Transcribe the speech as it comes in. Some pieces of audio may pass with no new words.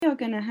are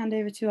going to hand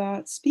over to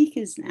our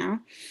speakers now.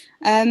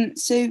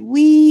 So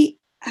we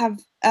have,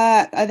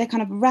 they're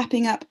kind of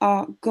wrapping up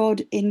our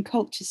God in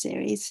Culture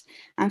series.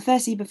 And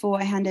firstly, before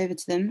I hand over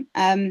to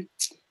them,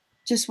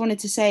 just wanted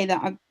to say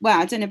that,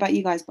 I don't know about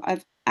you guys, but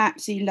I've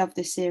absolutely loved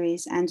this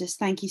series, and just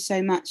thank you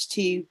so much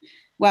to,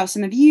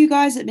 some of you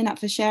guys that have been up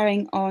for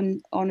sharing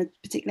on a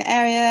particular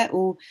area,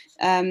 or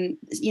some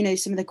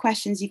of the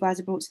questions you guys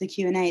have brought to the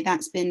Q&A.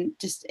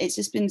 It's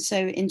just been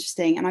so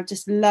interesting, and I've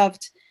just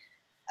loved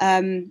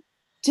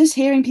just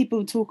hearing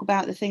people talk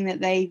about the thing that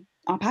they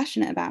are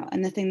passionate about,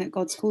 and the thing that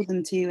God's called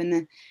them to,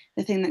 and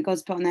the thing that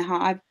God's put on their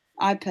heart.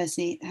 I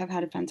personally have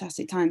had a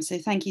fantastic time, so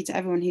thank you to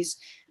everyone who's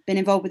been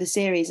involved with the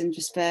series, and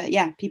just for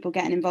people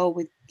getting involved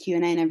with Q&A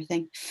and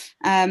everything.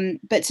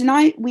 But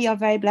tonight we are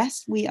very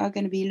blessed. We are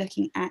going to be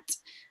looking at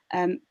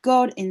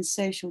God in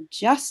social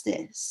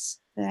justice.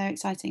 Very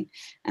exciting.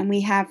 And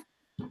we have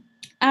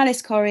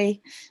Alice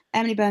Corrie,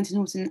 Emily Burnton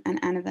Horton, and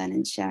Anna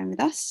Vernon sharing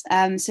with us.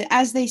 So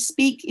as they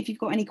speak, if you've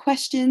got any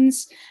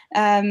questions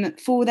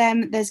for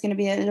them, there's going to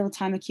be a little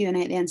time of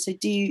Q&A at the end, so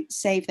do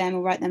save them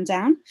or write them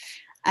down.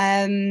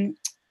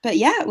 But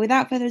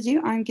without further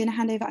ado, I'm going to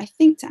hand over, I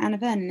think, to Anna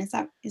Vernon.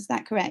 Is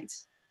that correct?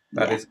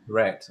 That is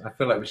correct. I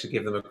feel like we should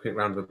give them a quick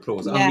round of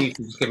applause. Yeah. I'm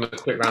just give them a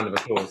quick round of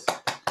applause.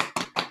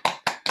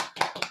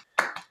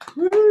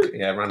 Woo!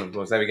 Yeah, round of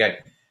applause. There we go.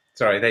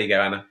 Sorry, there you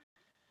go, Anna.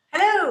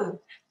 Hello.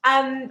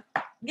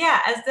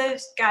 As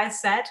those guys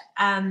said,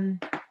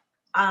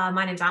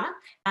 my name's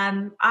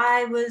Anna.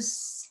 I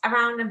was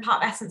around in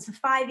Part of Essence for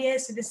 5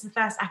 years, so this is the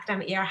first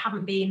academic year I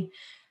haven't been,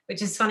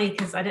 which is funny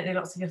because I don't know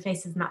lots of your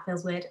faces and that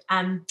feels weird.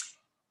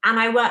 And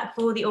I work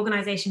for the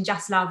organisation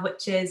Just Love,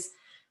 which is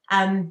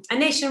a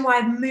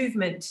nationwide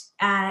movement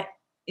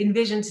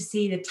envisioned to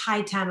see the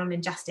tide turn on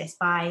injustice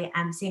by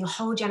seeing a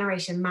whole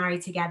generation marry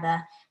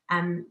together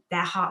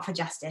their heart for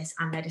justice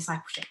and their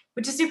discipleship,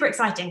 which is super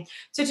exciting.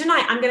 So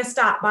tonight I'm going to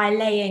start by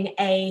laying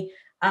a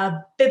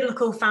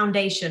biblical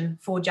foundation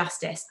for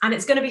justice, and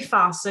it's going to be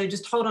fast, so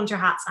just hold on to your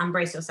hats and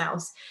brace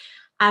yourselves.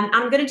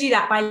 I'm going to do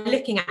that by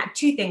looking at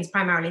two things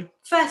primarily.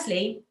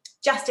 Firstly,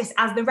 justice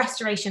as the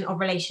restoration of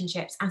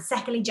relationships, and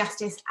secondly,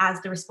 justice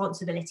as the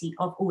responsibility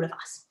of all of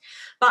us.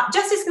 But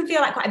justice can feel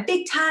like quite a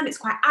big term, it's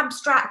quite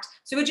abstract,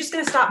 so we're just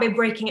going to start by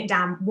breaking it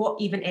down. What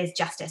even is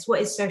justice?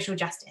 What is social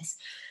justice?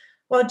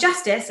 Well,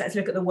 justice, let's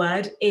look at the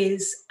word,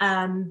 is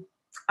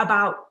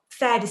about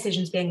fair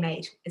decisions being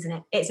made, isn't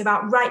it? It's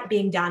about right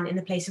being done in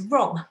the place of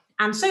wrong.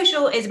 And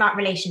social is about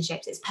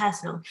relationships, it's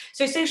personal.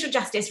 So social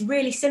justice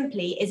really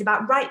simply is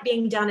about right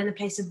being done in the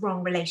place of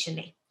wrong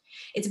relationally.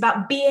 It's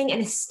about being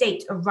in a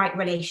state of right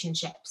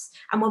relationships.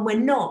 And when we're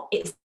not,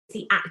 it's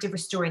the act of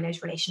restoring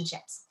those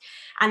relationships.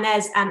 And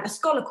there's a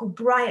scholar called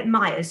Brian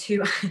Myers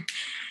who,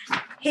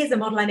 here's the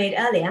model I made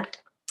earlier,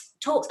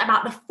 talks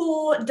about the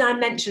 4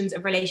 dimensions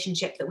of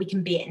relationship that we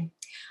can be in.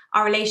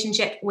 Our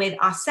relationship with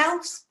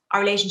ourselves, our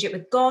relationship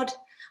with God,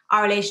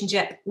 our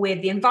relationship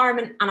with the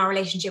environment, and our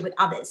relationship with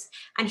others.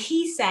 And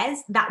he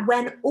says that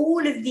when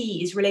all of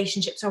these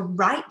relationships are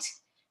right,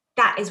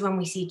 that is when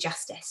we see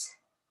justice.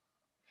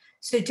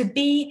 So to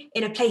be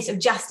in a place of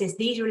justice,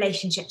 these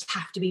relationships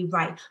have to be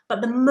right.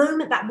 But the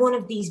moment that one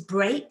of these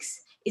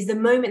breaks is the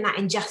moment that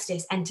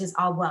injustice enters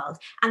our world,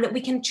 and that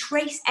we can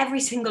trace every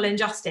single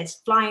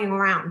injustice flying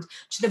around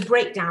to the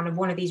breakdown of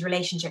one of these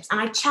relationships. And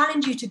I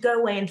challenge you to go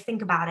away and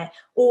think about it,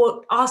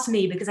 or ask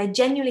me, because I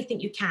genuinely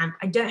think you can.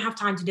 I don't have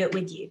time to do it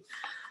with you.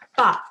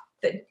 But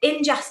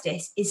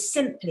injustice is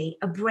simply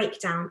a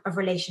breakdown of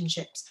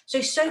relationships.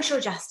 So social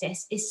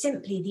justice is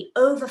simply the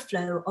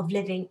overflow of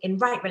living in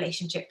right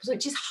relationships,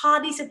 which is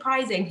hardly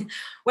surprising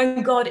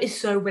when God is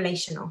so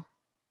relational.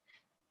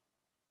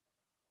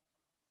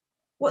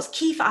 What's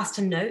key for us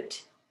to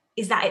note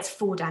is that it's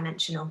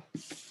 4-dimensional.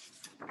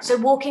 So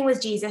walking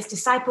with Jesus,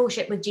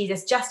 discipleship with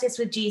Jesus, justice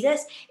with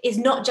Jesus is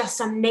not just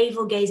some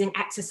navel-gazing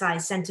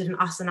exercise centered on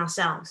us and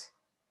ourselves.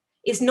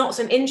 It's not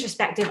some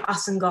introspective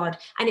us and God,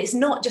 and it's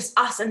not just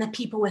us and the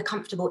people we're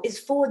comfortable.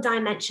 It's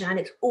 4-dimensional, and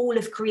it's all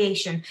of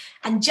creation.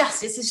 And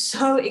justice is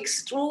so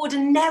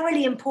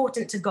extraordinarily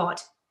important to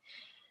God.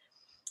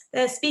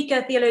 The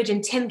speaker,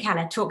 theologian Tim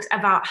Keller talks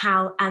about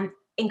how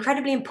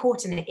incredibly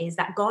important it is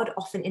that God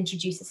often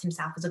introduces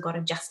himself as a God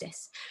of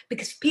justice,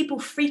 because people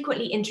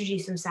frequently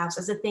introduce themselves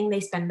as the thing they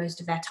spend most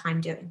of their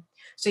time doing.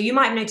 So you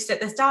might have noticed at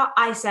the start,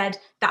 I said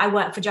that I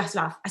work for Just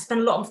Love. I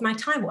spend a lot of my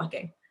time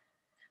working.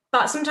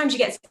 But sometimes you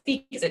get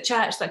speakers at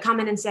church that come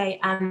in and say,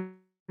 oh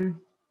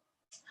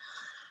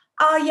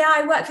yeah,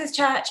 I work for this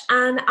church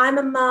and I'm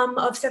a mum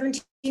of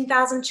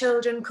 17,000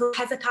 children called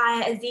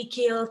Hezekiah,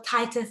 Ezekiel,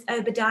 Titus,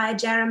 Obadiah,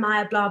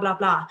 Jeremiah, blah, blah,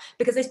 blah,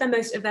 because they spend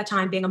most of their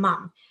time being a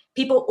mum.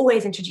 People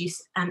always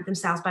introduce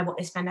themselves by what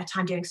they spend their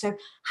time doing. So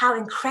how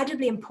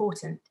incredibly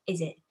important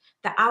is it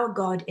that our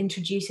God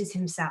introduces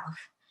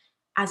himself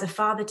as a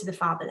father to the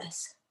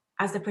fatherless,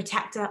 as the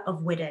protector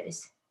of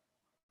widows,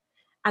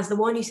 as the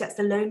one who sets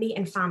the lonely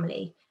in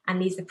family and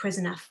leads the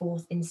prisoner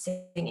forth in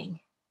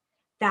singing?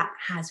 That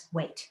has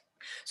weight.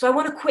 So I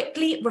want to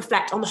quickly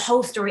reflect on the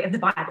whole story of the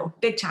Bible.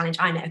 Big challenge,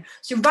 I know.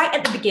 So right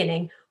at the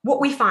beginning, what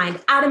we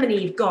find, Adam and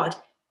Eve, God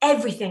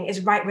everything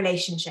is right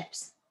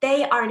relationships.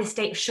 They are in a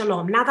state of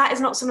shalom. Now, that is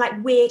not some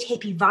like weird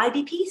hippie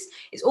vibey piece.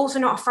 It's also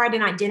not a Friday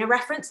night dinner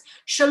reference.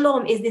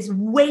 Shalom is this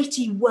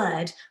weighty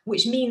word,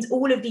 which means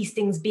all of these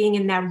things being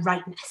in their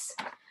rightness.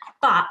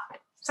 But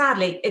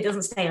sadly, it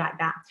doesn't stay like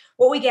that.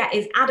 What we get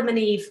is Adam and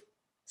Eve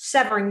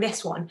severing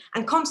this one,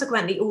 and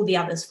consequently all the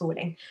others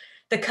falling.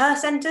 The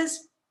curse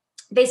enters.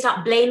 They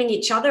start blaming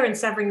each other and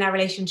severing their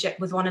relationship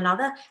with one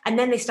another, and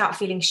then they start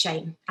feeling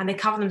shame, and they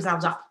cover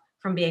themselves up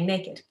from being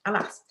naked,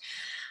 alas.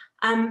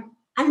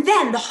 And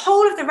then the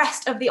whole of the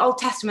rest of the Old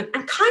Testament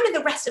and kind of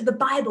the rest of the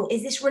Bible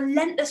is this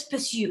relentless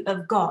pursuit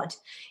of God,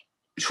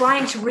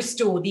 trying to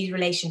restore these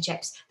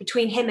relationships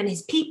between him and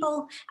his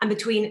people, and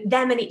between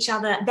them and each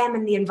other, them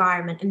and the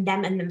environment, and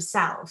them and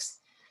themselves.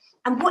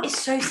 And what is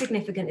so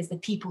significant is the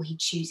people he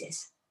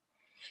chooses.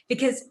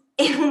 Because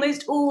in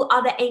almost all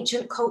other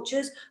ancient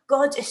cultures,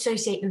 gods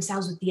associate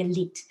themselves with the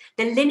elite.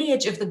 The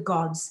lineage of the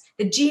gods,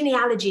 the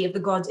genealogy of the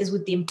gods is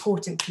with the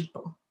important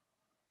people.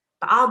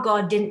 But our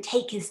God didn't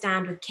take his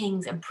stand with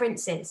kings and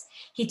princes.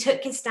 He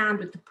took his stand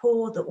with the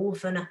poor, the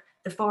orphan,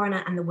 the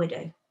foreigner, and the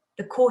widow.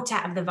 The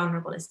quartet of the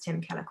vulnerable, as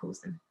Tim Keller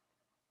calls them.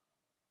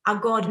 Our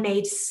God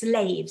made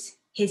slaves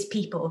his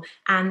people,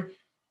 and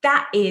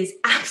that is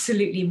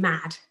absolutely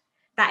mad.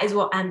 That is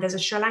what, there's a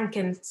Sri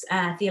Lankan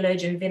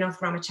theologian, Vinod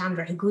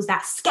Ramachandra, who calls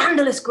that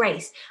scandalous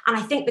grace. And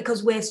I think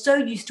because we're so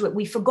used to it,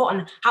 we've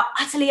forgotten how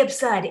utterly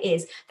absurd it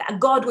is that a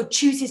God would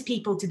choose his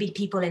people to be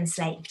people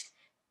enslaved.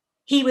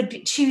 He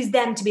would choose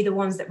them to be the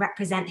ones that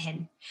represent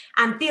him.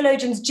 And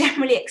theologians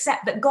generally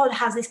accept that God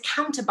has this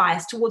counter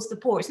bias towards the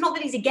poor. It's not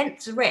that he's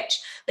against the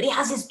rich, but he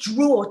has this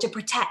draw to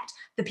protect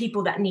the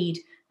people that need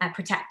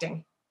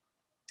protecting.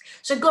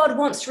 So God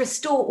wants to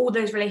restore all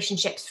those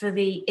relationships for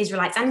the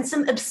Israelites. And in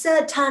some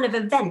absurd turn of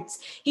events,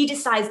 he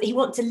decides that he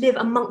wants to live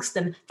amongst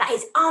them. That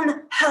is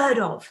unheard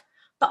of.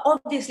 But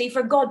obviously,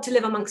 for God to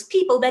live amongst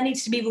people, there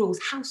needs to be rules,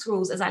 house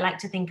rules, as I like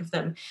to think of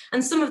them.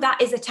 And some of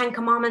that is the Ten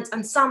Commandments,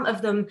 and some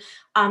of them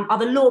are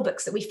the law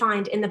books that we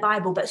find in the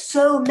Bible. But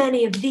so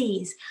many of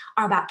these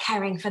are about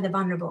caring for the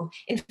vulnerable.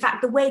 In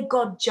fact, the way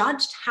God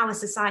judged how a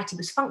society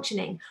was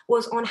functioning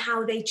was on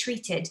how they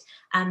treated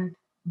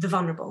the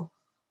vulnerable.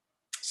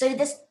 So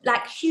this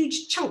like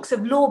huge chunks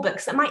of law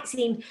books that might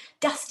seem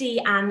dusty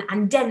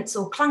and dense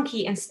or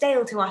clunky and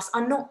stale to us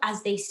are not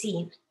as they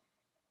seem.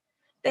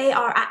 They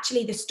are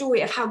actually the story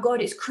of how God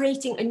is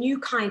creating a new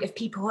kind of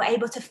people who are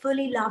able to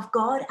fully love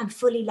God and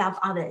fully love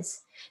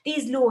others.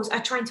 These laws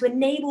are trying to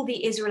enable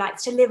the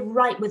Israelites to live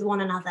right with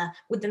one another,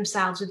 with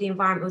themselves, with the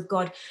environment, with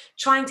God,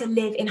 trying to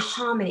live in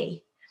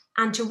harmony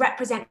and to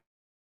represent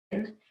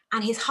him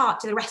and his heart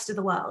to the rest of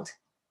the world.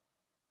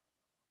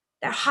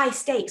 There are high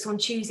stakes on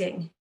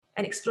choosing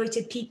an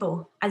exploited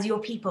people as your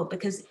people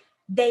because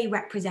they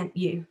represent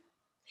you.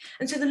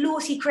 And so the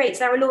laws he creates,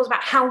 there are laws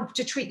about how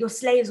to treat your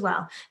slaves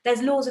well.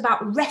 There's laws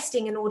about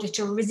resting in order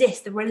to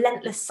resist the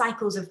relentless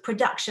cycles of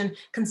production,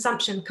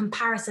 consumption,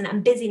 comparison,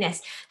 and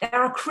busyness. There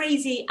are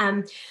crazy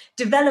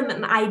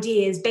development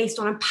ideas based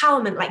on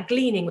empowerment, like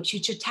gleaning, which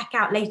you should check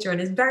out later and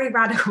is very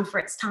radical for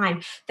its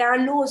time. There are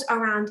laws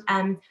around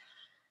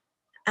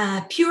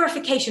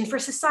purification for a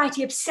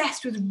society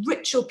obsessed with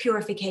ritual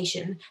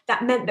purification.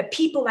 That meant that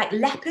people like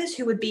lepers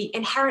who would be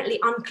inherently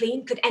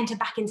unclean could enter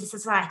back into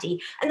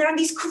society. And there are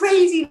these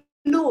crazy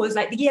laws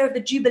like the year of the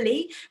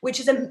Jubilee, which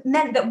has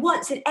meant that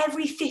once in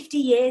every 50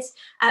 years,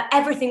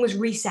 everything was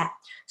reset.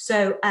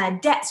 So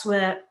debts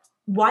were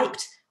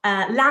wiped,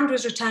 land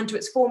was returned to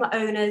its former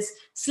owners,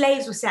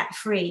 slaves were set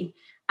free,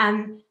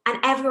 and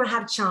everyone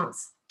had a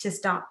chance to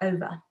start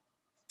over.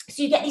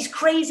 So you get these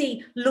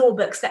crazy law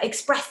books that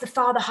express the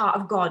father heart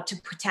of God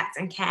to protect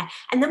and care.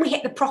 And then we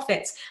hit the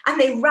prophets, and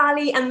they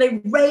rally and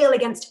they rail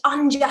against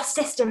unjust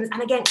systems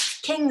and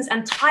against kings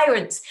and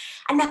tyrants.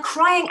 And they're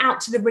crying out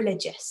to the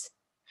religious.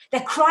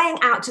 They're crying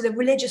out to the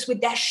religious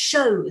with their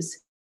shows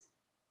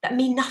that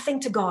mean nothing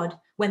to God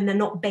when they're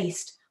not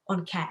based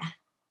on care.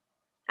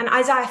 And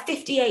Isaiah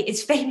 58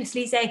 is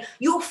famously saying,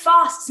 your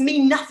fasts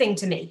mean nothing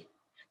to me.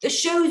 The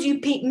shows you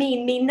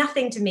mean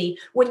nothing to me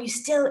when you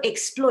still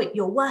exploit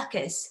your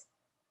workers.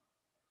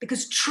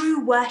 Because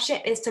true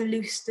worship is to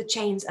loose the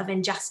chains of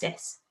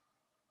injustice.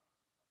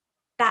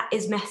 That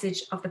is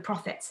message of the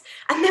prophets.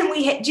 And then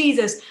we hit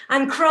Jesus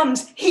and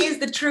crumbs. He is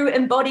the true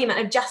embodiment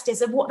of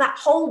justice, of what that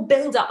whole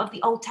buildup of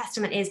the Old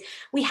Testament is.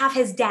 We have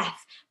his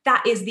death.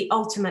 That is the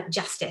ultimate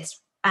justice.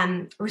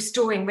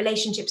 Restoring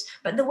relationships.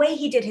 But the way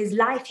he did his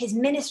life, his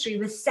ministry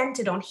was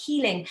centered on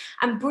healing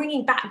and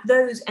bringing back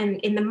those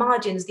in the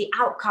margins, the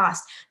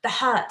outcast, the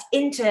hurt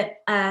into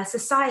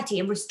society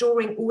and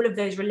restoring all of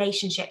those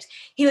relationships.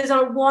 He was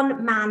on a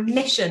one-man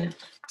mission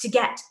to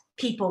get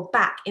people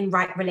back in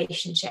right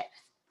relationship.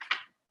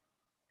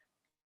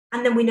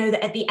 And then we know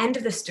that at the end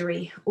of the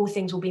story, all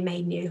things will be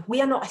made new.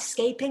 We are not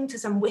escaping to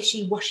some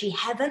wishy-washy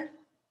heaven.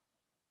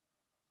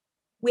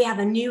 We have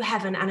a new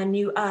heaven and a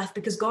new earth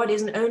because God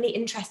isn't only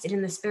interested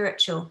in the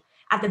spiritual.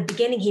 At the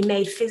beginning, he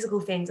made physical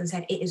things and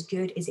said, it is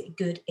good, is it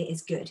good, it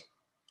is good.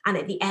 And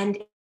at the end,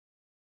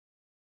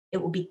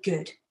 it will be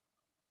good.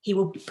 He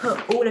will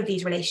put all of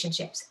these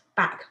relationships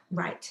back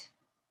right.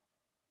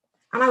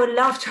 And I would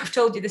love to have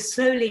told you this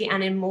slowly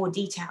and in more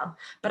detail,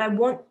 but I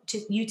want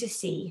you to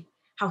see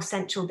how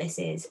central this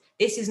is.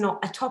 This is not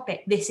a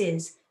topic. This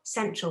is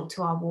central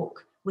to our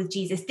walk with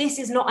Jesus. This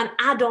is not an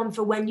add-on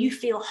for when you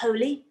feel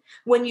holy,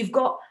 when you've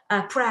got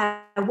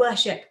prayer,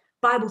 worship,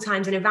 Bible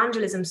times and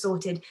evangelism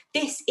sorted.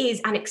 This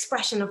is an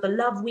expression of the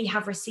love we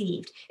have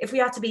received. If we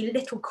are to be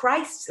little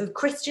Christs of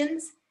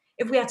Christians,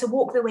 if we are to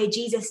walk the way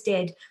Jesus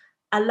did,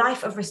 a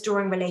life of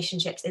restoring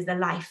relationships is the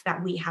life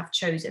that we have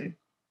chosen.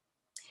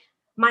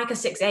 Micah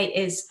 6:8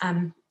 is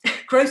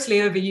grossly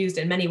overused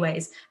in many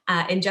ways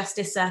in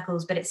justice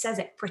circles, but it says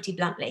it pretty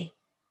bluntly.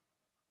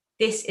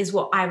 This is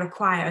what I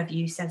require of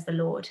you, says the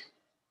Lord,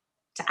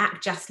 to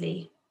act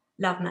justly,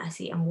 love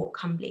mercy, and walk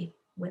humbly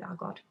with our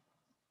God.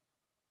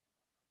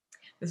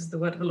 This is the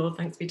word of the Lord.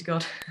 Thanks be to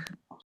God.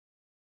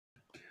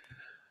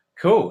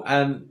 Cool.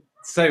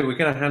 So we're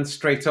going to hand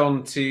straight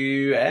on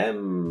to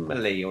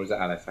Emily, or is it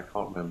Alice? I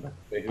can't remember.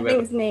 I think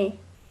it's me.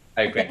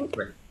 Oh, great.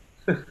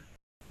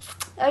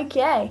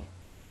 Okay.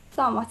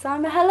 Start my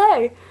timer.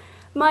 Hello.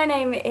 My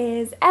name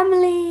is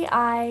Emily.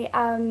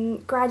 I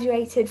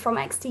graduated from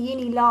Exeter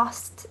Uni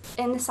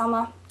in the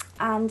summer,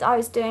 and I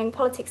was doing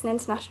politics and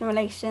international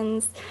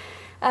relations.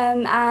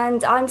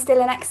 And I'm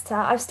still in Exeter.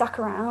 I've stuck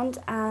around,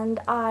 and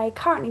I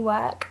currently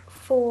work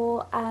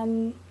for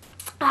a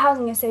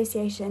housing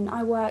association.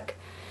 I work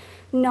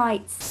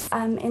nights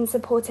in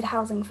supported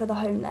housing for the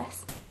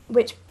homeless,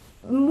 which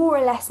more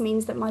or less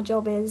means that my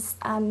job is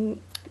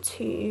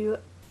to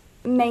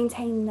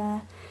maintain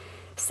the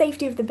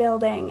safety of the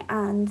building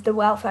and the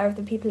welfare of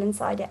the people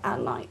inside it at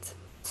night.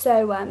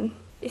 So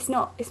it's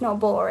not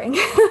boring.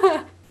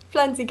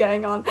 Plenty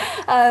going on.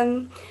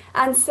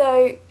 And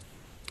so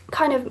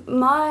kind of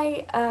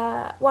my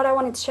what I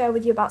wanted to share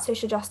with you about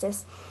social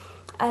justice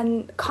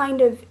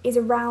kind of is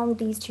around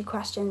these two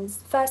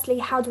questions. Firstly,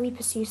 how do we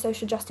pursue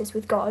social justice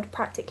with God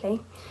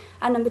practically?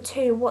 And number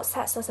two, what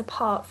sets us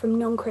apart from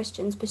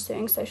non-Christians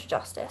pursuing social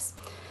justice?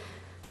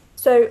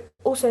 So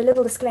also a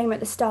little disclaimer at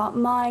the start,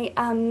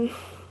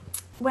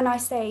 when I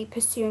say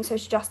pursuing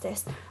social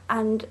justice,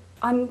 and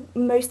I'm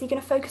mostly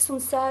going to focus on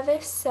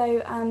service,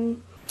 so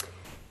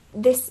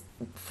this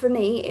for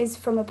me is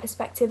from a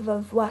perspective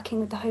of working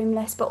with the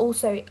homeless, but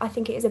also I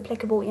think it is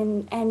applicable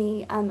in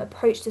any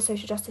approach to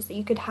social justice that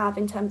you could have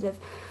in terms of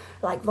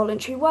like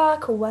voluntary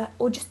work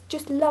or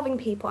just loving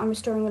people and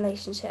restoring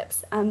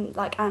relationships,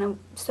 like Anna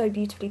so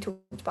beautifully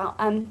talked about.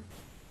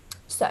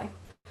 So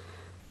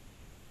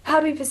how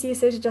do we pursue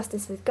social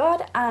justice with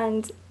God,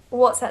 and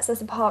what sets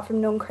us apart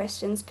from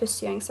non-Christians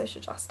pursuing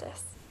social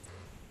justice?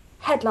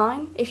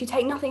 Headline, if you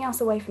take nothing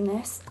else away from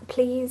this,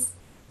 please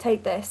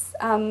take this.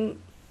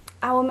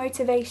 Our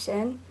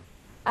motivation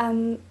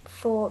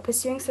for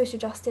pursuing social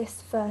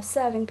justice, for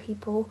serving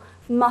people,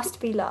 must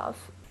be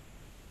love.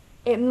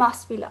 It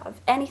must be love.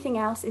 Anything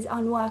else is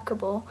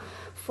unworkable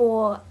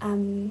for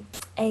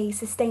a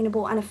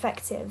sustainable and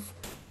effective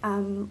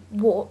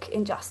walk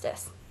in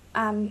justice.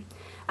 And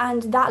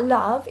that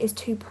love is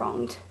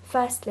two-pronged.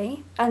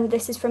 Firstly, and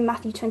this is from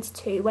Matthew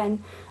 22,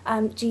 when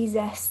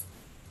Jesus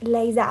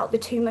lays out the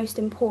two most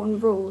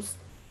important rules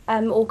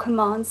or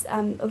commands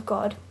of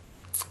God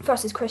for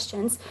us as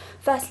Christians.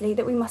 Firstly,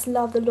 that we must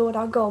love the Lord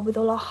our God with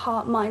all our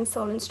heart, mind,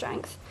 soul and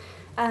strength.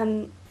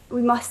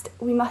 We must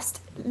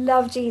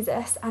love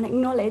Jesus and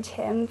acknowledge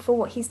him for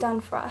what he's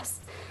done for us.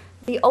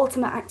 The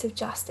ultimate act of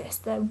justice,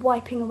 the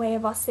wiping away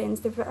of our sins,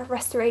 the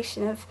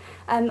restoration of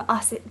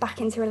us back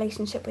into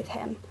relationship with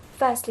him.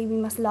 Firstly, we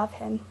must love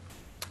him.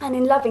 And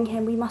in loving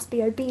him, we must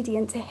be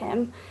obedient to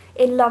him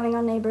in loving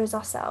our neighbour as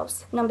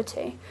ourselves. Number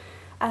two.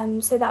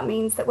 So that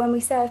means that when we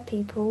serve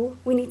people,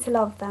 we need to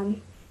love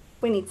them.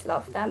 We need to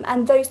love them.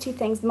 And those two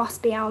things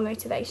must be our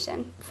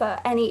motivation for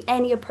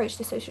any approach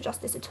to social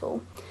justice at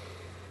all.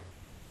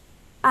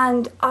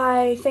 And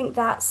I think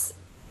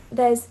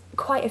there's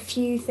quite a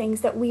few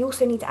things that we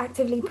also need to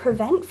actively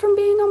prevent from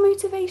being our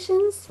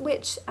motivations,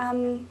 which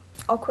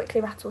I'll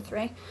quickly rattle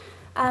through.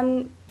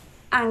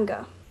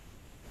 Anger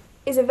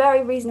is a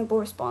very reasonable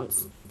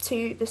response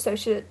to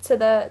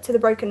the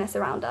brokenness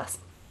around us.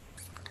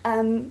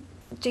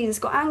 Jesus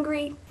got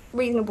angry,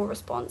 reasonable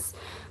response,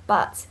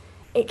 but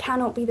it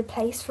cannot be the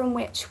place from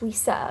which we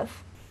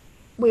serve.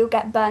 We'll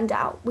get burned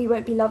out. We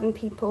won't be loving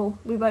people.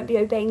 We won't be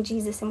obeying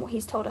Jesus and what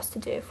he's told us to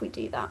do if we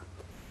do that.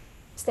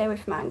 Stay away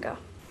from anger.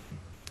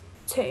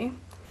 Two,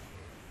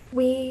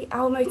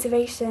 our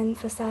motivation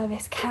for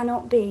service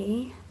cannot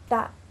be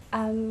that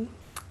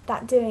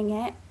doing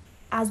it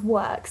as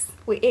works.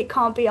 It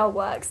can't be our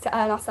works to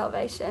earn our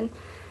salvation.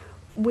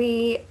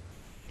 We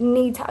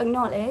need to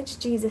acknowledge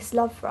Jesus'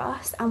 love for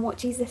us and what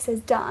Jesus has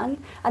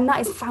done, and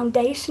that is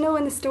foundational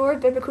in the story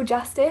of biblical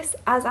justice.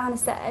 As Anna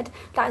said,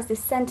 that is the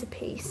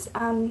centerpiece.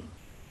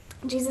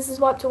 Jesus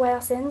has wiped away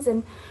our sins,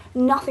 and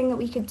nothing that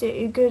we could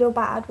do, good or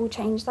bad, will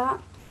change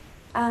that.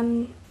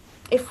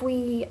 If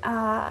we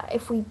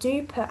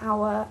do put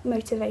our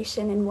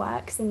motivation in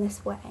works in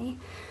this way,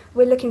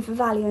 we're looking for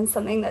value in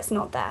something that's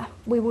not there.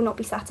 We will not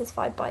be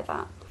satisfied by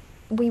that.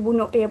 We will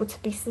not be able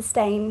to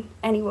sustain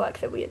any work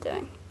that we are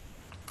doing.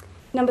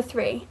 Number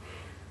three,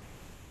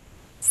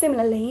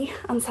 Similarly,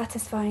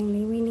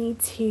 unsatisfyingly, we need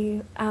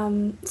to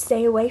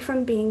stay away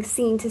from being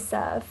seen to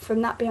serve,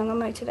 from that being our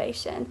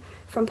motivation,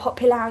 from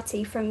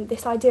popularity, from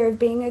this idea of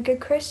being a good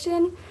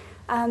Christian.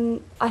 I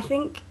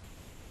think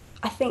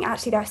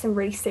actually there are some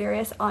really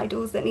serious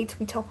idols that need to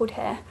be toppled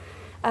here.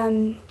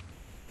 I'm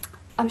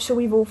sure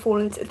we've all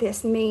fallen into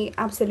this, me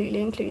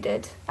absolutely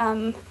included.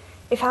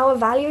 If our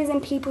value is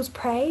in people's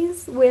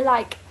praise, we're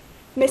like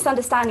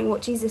misunderstanding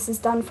what Jesus has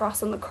done for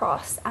us on the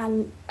cross,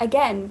 and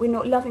again, we're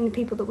not loving the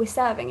people that we're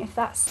serving. If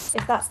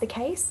that's the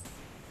case,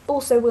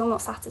 also will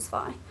not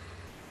satisfy.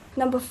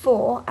 Number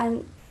 4,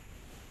 and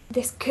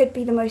this could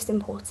be the most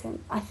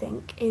important, I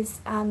think,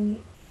 is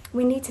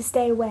we need to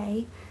stay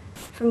away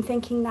from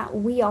thinking that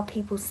we are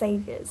people's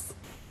saviours.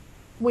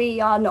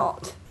 We are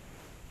not.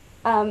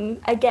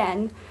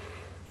 Again,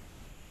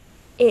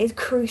 it is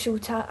crucial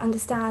to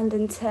understand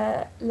and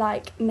to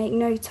make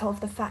note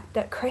of the fact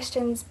that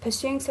Christians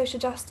pursuing social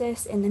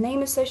justice in the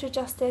name of social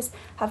justice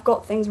have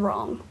got things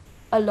wrong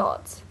a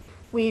lot.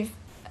 We've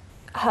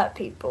hurt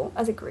people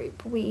as a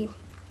group. We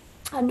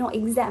are not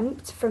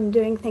exempt from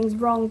doing things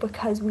wrong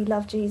because we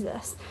love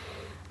Jesus,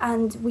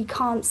 and we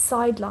can't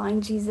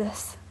sideline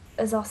Jesus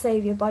as our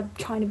saviour by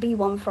trying to be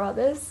one for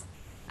others.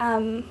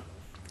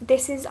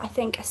 This is, I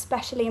think,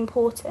 especially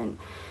important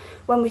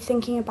when we're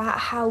thinking about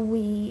how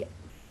we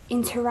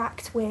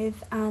interact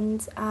with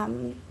and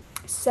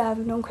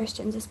serve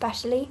non-Christians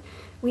especially.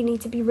 We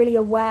need to be really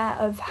aware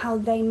of how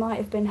they might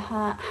have been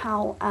hurt,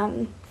 how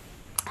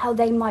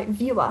they might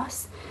view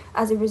us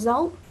as a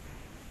result.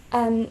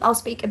 I'll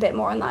speak a bit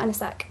more on that in a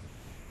sec.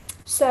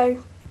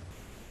 So,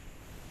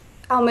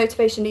 our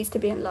motivation needs to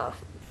be in love.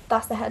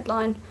 That's the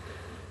headline.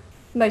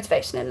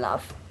 Motivation in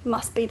love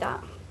must be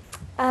that.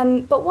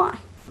 But why?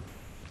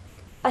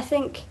 I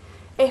think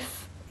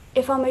if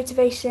our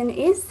motivation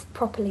is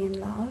properly in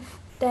love,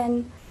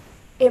 then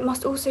it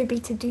must also be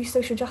to do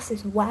social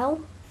justice well,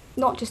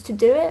 not just to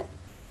do it,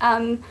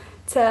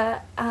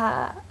 to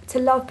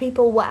love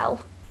people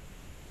well.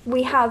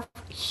 We have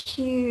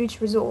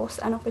huge resource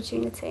and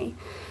opportunity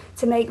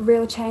to make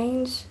real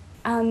change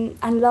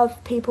and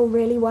love people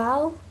really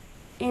well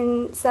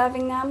in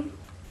serving them.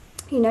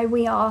 You know,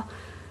 we are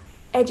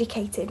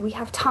educated, we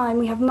have time,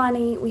 we have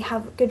money, we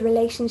have good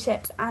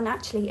relationships, and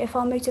actually if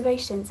our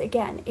motivations,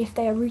 again, if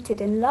they are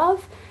rooted in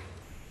love,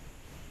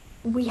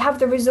 we have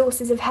the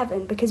resources of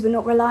heaven because we're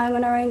not relying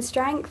on our own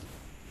strength.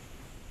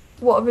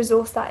 What a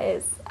resource that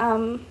is.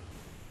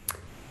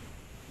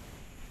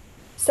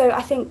 So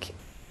I think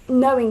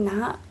knowing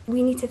that,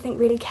 we need to think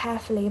really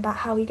carefully about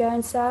how we go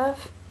and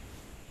serve.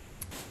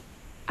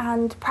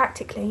 And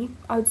practically,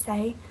 I would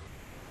say,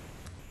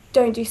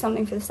 don't do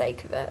something for the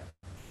sake of it.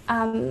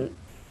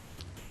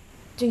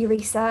 Do your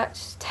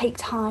research, take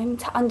time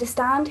to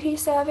understand who you're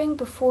serving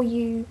before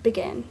you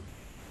begin.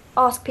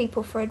 Ask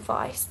people for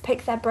advice,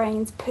 pick their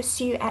brains,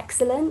 pursue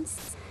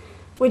excellence.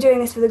 We're doing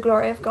this for the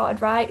glory of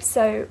God, right?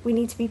 So we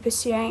need to be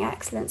pursuing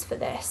excellence for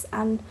this.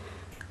 And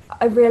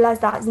I realise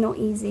that is not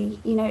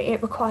easy. You know,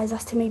 it requires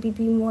us to maybe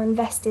be more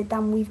invested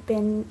than we've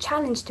been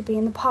challenged to be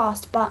in the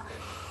past. But,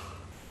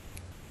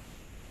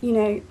 you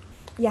know,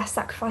 yes,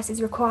 sacrifice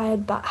is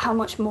required, but how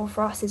much more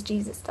for us has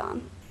Jesus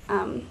done?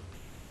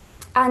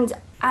 And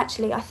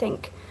actually, I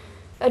think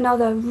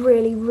another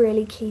really,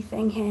 really key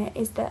thing here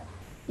is that,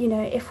 you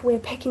know, if we're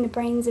picking the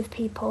brains of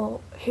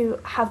people who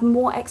have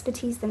more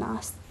expertise than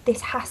us,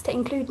 this has to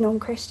include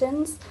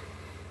non-Christians.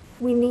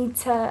 We need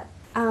to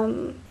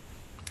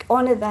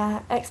honour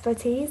their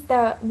expertise.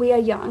 We are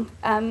young,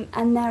 and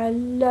there are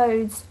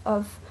loads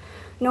of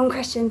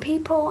non-Christian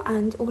people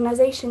and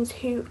organisations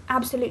who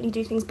absolutely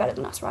do things better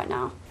than us right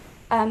now.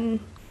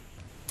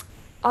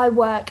 I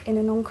work in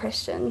a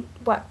non-Christian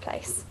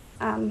workplace.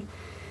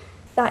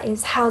 That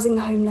is housing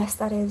the homeless,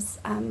 that is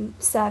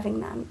serving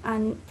them.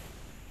 And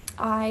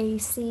I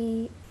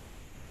see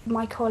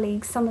my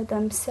colleagues, some of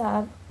them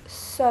serve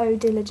so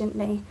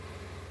diligently.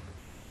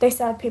 They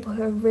serve people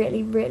who are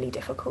really, really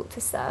difficult to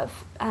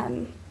serve.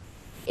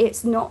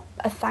 It's not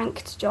a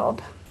thanked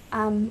job.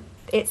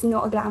 It's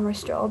not a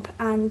glamorous job.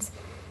 And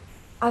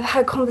I've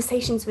had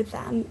conversations with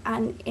them,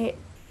 and it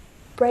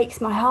breaks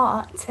my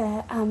heart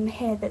to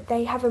hear that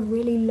they have a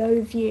really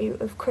low view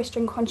of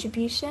Christian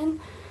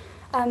contribution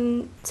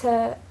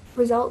to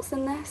results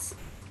in this.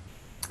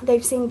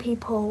 They've seen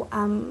people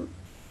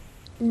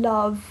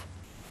love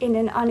in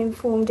an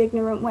uninformed,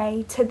 ignorant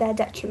way to their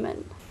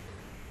detriment.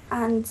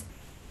 And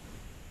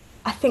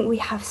I think we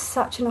have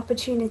such an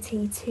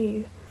opportunity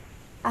to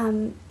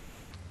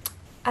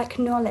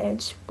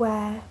acknowledge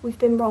where we've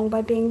been wrong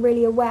by being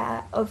really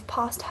aware of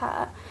past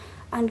hurt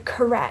and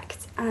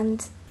correct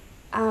and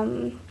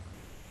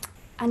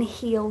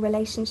heal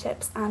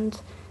relationships and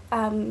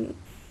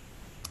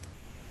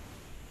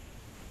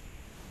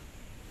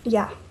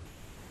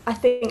I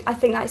think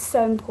that is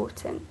so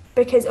important,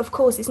 because of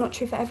course it's not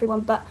true for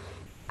everyone, but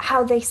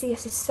how they see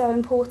us is so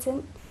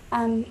important.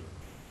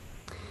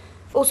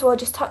 Also, I'll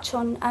just touch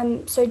on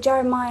so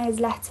Jeremiah's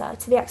letter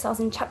to the exiles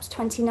in chapter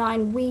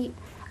 29.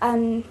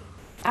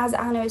 as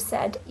Anna has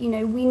said, you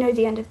know, we know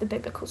the end of the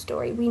biblical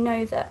story. We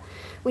know that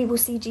we will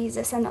see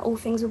Jesus and that all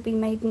things will be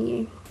made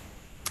new.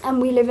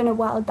 And we live in a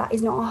world that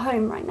is not our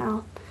home right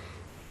now.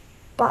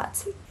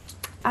 But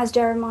as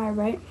Jeremiah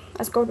wrote,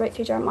 as God wrote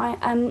through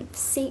Jeremiah,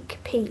 seek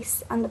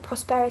peace and the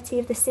prosperity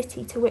of the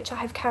city to which I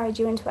have carried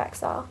you into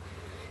exile.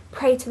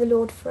 Pray to the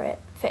Lord for it,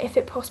 for if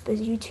it prospers,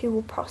 you too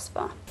will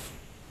prosper.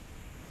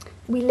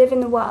 We live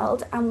in the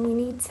world and we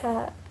need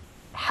to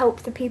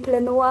help the people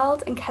in the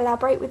world and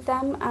collaborate with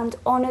them and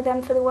honour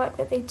them for the work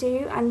that they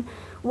do and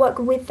work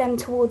with them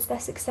towards their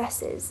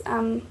successes.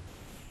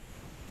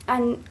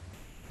 And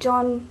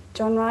John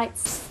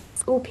writes,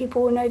 all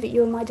people will know that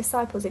you are my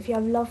disciples if you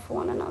have love for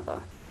one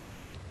another.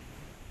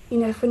 You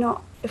know, if we're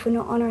not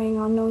honouring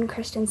our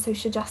non-Christian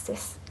social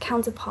justice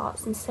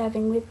counterparts and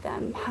serving with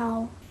them,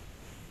 how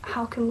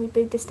can we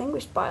be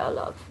distinguished by our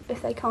love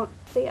if they can't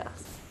see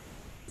us?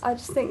 I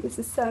just think this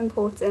is so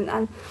important,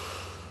 and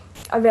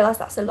I realise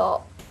that's a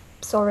lot.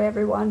 Sorry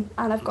everyone,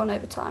 and I've gone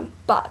over time.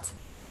 But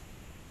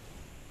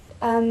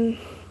to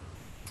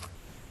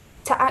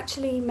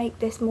actually make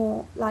this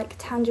more like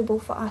tangible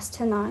for us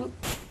tonight,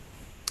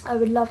 I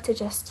would love to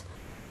just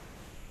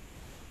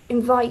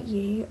invite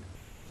you,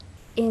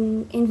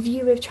 in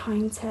view of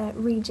trying to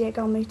rejig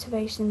our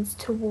motivations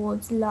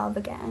towards love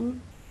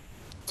again,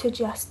 to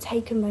just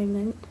take a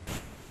moment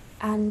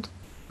and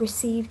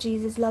receive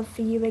Jesus' love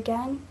for you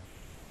again.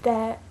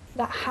 That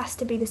has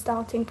to be the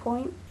starting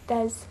point.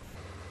 That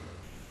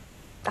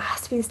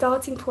has to be the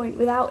starting point.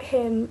 Without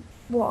him,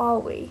 what are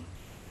we?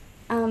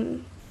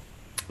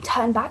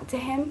 Turn back to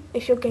him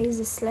if your gaze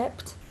has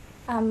slipped,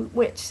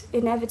 which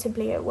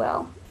inevitably it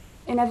will.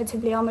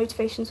 Inevitably our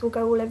motivations will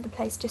go all over the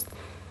place. Just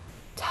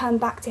turn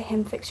back to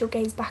him, fix your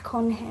gaze back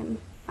on him.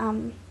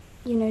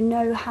 You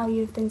know how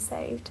you've been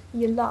saved.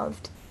 You're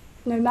loved,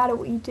 no matter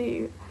what you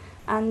do.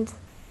 And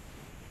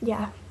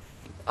yeah,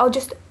 I'll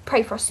just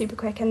pray for us super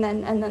quick, and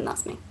then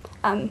that's me.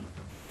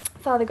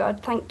 Father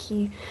God, thank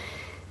you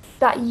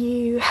that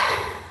you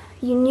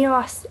knew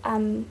us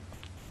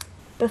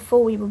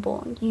before we were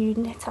born. You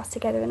knit us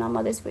together in our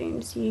mother's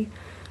wombs. You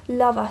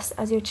love us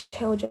as your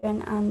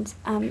children, and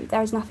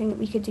there is nothing that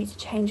we could do to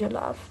change your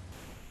love.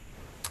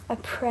 I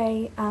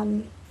pray,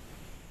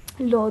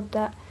 Lord,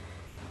 that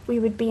we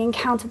would be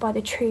encountered by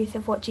the truth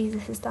of what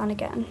Jesus has done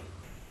again.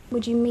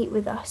 Would you meet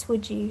with us?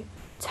 Would you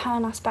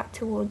turn us back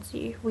towards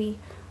you? We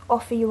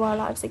offer you our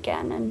lives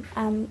again,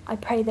 and I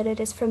pray that it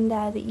is from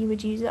there that you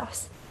would use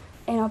us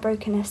in our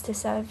brokenness to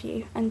serve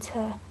you and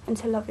to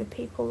love your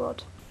people,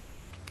 Lord.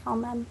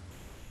 Amen.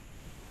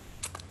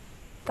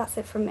 That's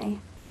it from me.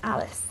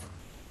 Alice.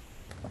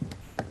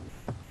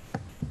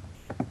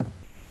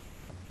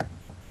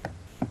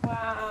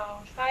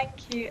 Wow,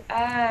 thank you,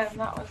 Em.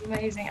 That was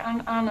amazing.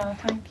 And Anna,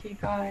 thank you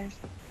guys.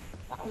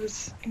 That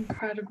was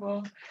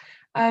incredible.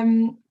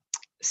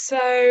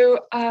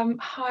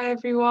 Hi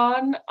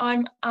everyone,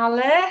 I'm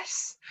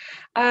Alice.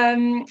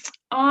 I'm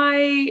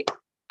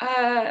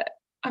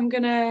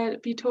going to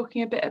be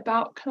talking a bit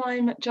about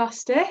climate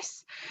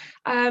justice.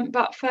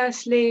 But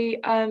firstly,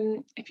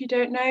 if you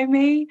don't know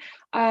me,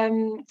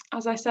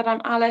 as I said,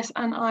 I'm Alice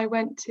and I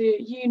went to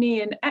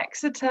uni in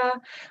Exeter.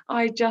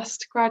 I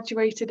just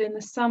graduated in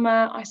the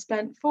summer. I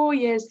spent 4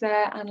 years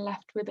there and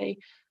left with a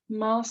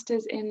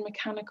master's in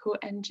mechanical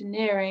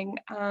engineering,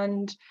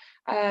 and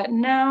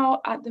now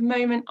at the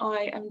moment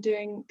I am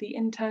doing the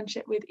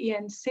internship with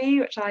ENC,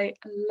 which I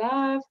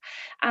love,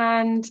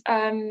 and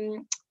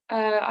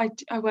I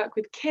work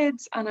with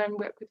kids and I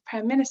work with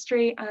prayer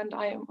ministry, and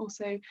I am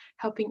also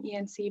helping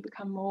ENC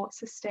become more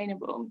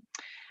sustainable.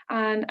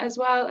 And as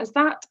well as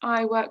that,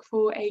 I work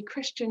for a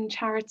Christian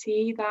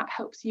charity that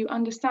helps you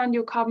understand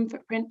your carbon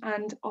footprint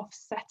and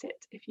offset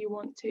it if you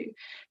want to.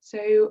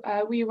 So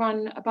we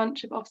run a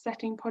bunch of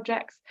offsetting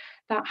projects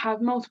that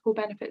have multiple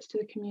benefits to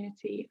the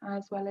community,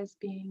 as well as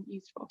being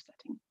used for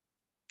offsetting.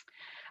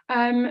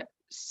 I'm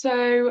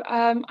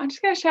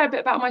just going to share a bit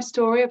about my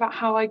story, about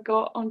how I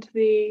got onto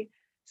the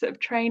sort of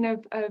train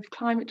of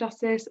climate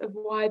justice, of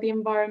why the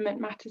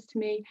environment matters to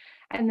me,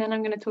 and then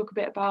I'm going to talk a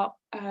bit about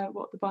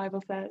what the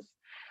Bible says.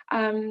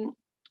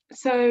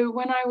 So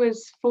when I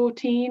was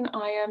 14,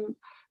 I am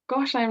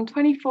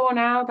 24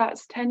 now,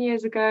 that's 10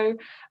 years ago.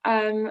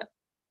 I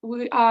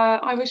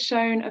was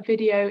shown a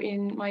video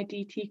in my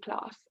DT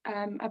class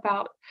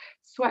about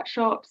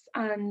sweatshops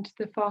and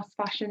the fast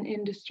fashion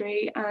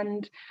industry,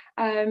 and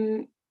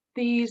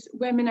these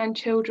women and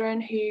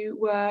children who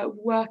were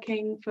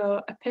working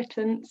for a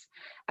pittance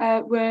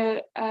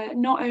were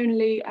not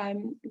only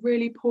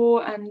really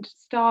poor and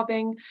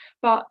starving,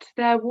 but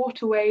their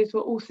waterways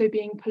were also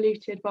being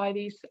polluted by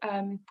these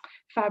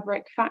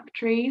fabric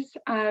factories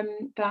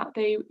that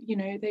they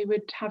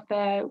would have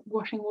their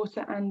washing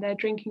water and their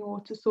drinking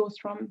water sourced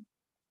from.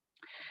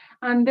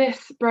 And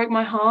this broke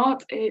my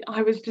heart.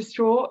 I was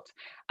distraught.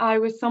 I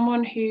was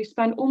someone who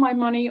spent all my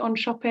money on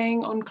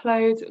shopping, on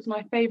clothes. It was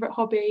my favourite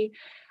hobby.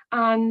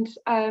 And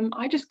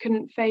I just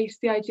couldn't face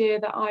the idea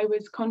that I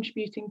was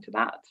contributing to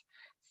that.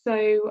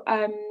 So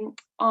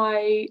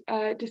I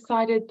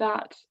decided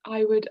that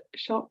I would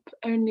shop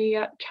only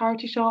at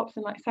charity shops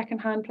and like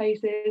secondhand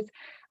places,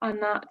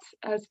 and that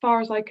as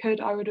far as I could,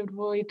 I would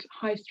avoid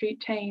high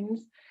street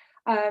chains.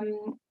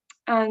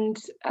 And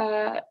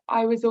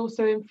I was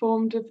also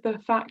informed of the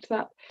fact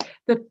that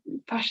the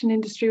fashion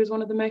industry was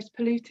one of the most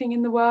polluting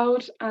in the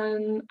world,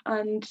 and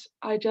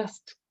I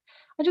just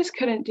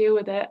couldn't deal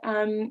with it.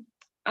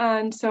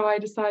 And so I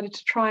decided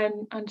to try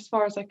and as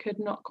far as I could,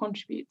 not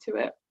contribute to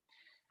it.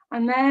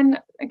 And then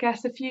I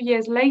guess a few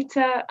years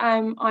later,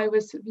 I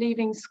was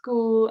leaving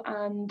school,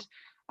 and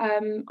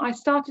I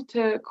started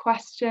to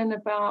question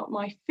about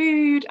my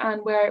food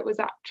and where it was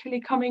actually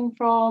coming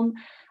from.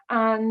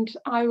 And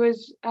I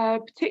was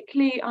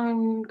particularly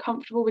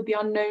uncomfortable with the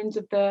unknowns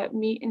of the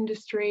meat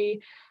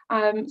industry.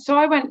 So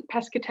I went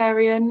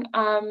pescatarian.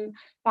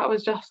 That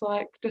was just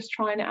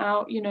trying it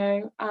out, you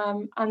know.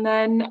 And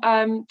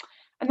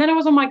then I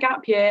was on my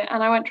gap year,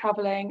 and I went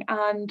traveling,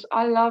 and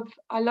I love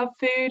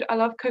food, I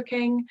love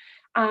cooking,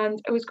 and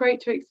it was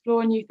great to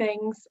explore new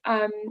things.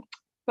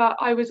 But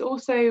I was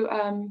also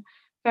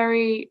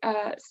very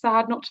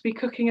sad not to be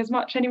cooking as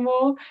much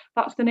anymore.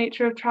 That's the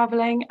nature of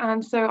traveling.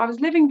 And so I was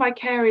living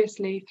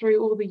vicariously through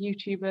all the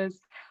YouTubers.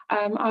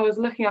 I was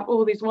looking up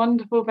all these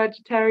wonderful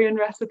vegetarian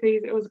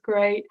recipes. It was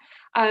great.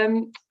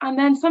 And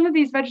then some of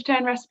these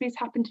vegetarian recipes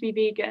happened to be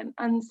vegan.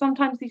 And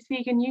sometimes these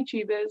vegan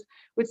YouTubers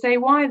would say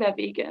why they're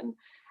vegan.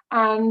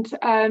 And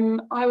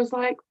I was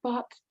like,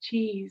 but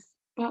cheese,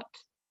 but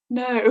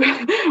no,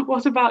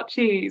 what about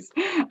cheese?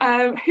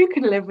 Who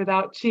can live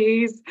without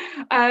cheese?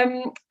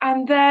 And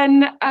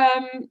then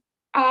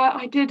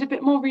I did a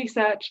bit more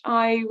research.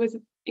 I was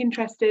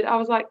interested. I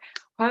was like,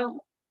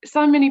 well,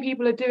 so many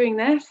people are doing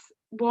this.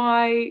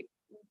 Why?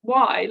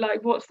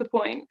 Like, what's the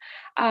point?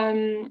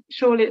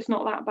 Surely it's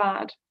not that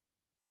bad.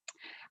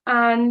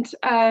 And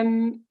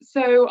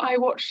so I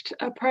watched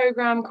a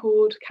program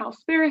called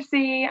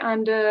Cowspiracy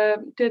and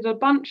did a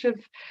bunch of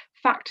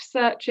fact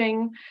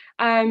searching.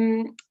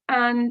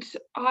 And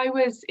I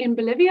was in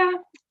Bolivia,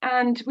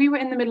 and we were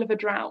in the middle of a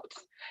drought.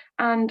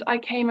 And I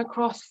came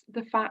across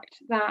the fact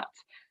that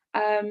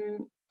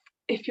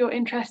if you're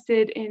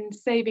interested in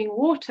saving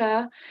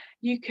water,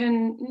 you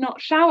can not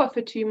shower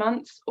for 2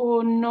 months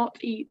or not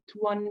eat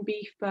one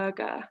beef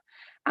burger.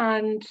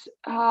 And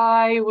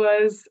I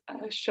was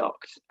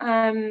shocked.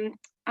 And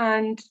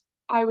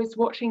I was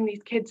watching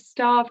these kids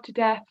starve to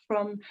death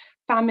from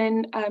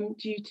famine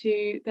due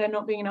to there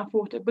not being enough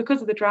water.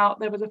 Because of the drought,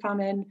 there was a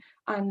famine,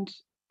 and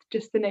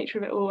just the nature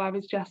of it all, I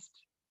was just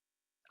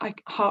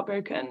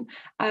heartbroken.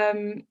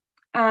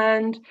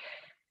 And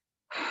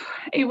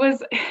it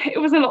was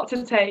a lot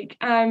to take.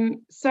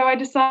 So I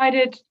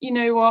decided, you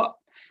know what,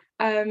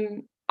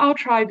 I'll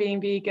try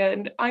being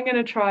vegan. I'm going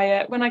to try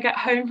it. When I get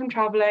home from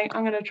traveling,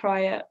 I'm going to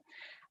try it.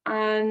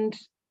 And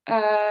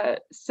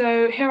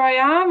so here I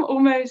am,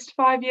 almost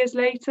 5 years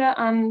later,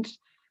 and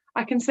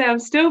I can say I'm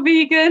still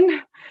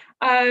vegan.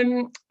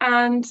 And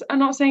I'm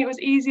not saying it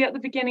was easy at the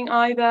beginning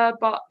either,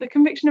 but the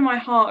conviction in my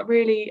heart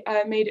really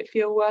made it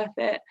feel worth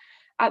it.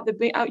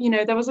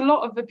 There was a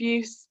lot of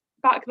abuse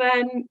back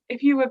then.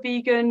 If you were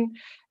vegan,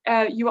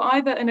 you were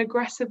either an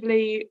aggressive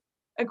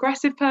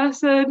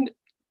person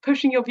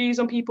pushing your views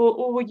on people,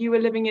 or you were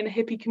living in a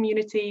hippie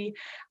community,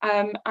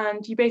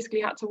 and you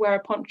basically had to wear a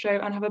poncho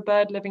and have a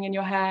bird living in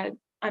your hair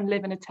and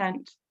live in a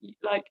tent.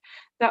 Like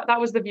that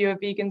was the view of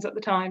vegans at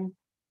the time.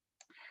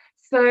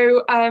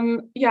 So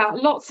yeah,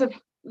 lots of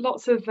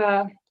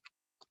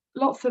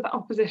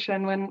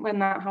opposition when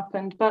that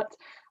happened, but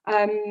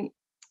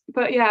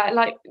yeah,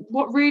 like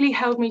what really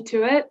held me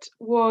to it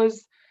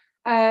was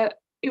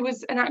it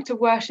was an act of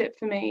worship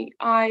for me.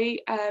 I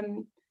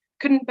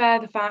couldn't bear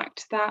the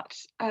fact that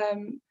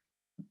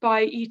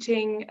by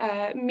eating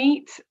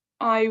meat,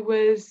 I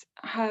was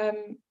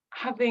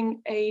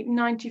having a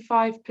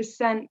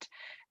 95%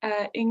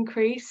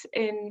 increase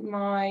in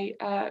my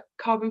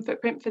carbon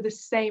footprint for the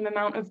same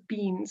amount of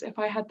beans. If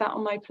I had that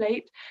on my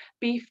plate,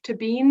 beef to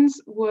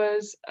beans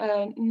was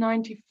a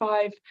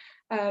 95%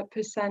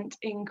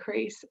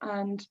 increase,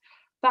 and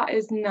that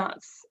is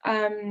nuts.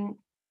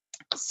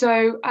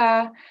 So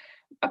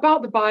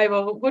about the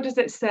Bible, what does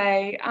it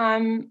say?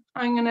 I'm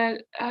going to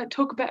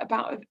talk a bit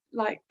about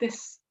like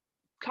this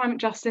climate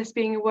justice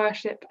being a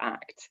worship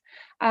act.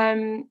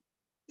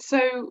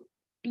 So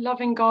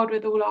loving God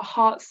with all our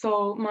heart,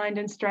 soul, mind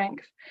and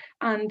strength,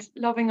 and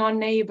loving our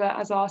neighbour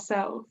as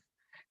ourselves.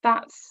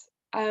 That's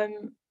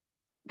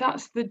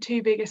the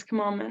two biggest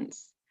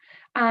commandments.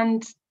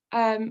 And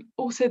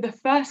also the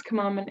first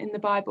commandment in the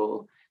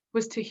Bible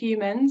was to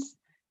humans,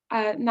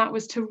 and that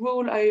was to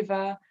rule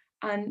over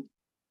and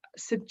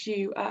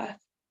subdue earth.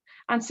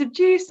 And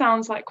subdue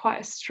sounds like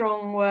quite a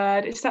strong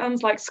word. It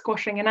sounds like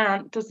squashing an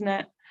ant, doesn't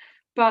it?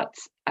 But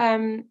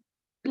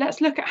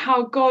let's look at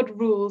how God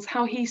rules,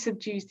 how he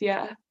subdues the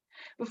earth.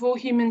 Before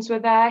humans were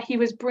there, he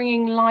was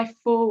bringing life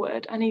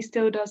forward, and he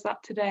still does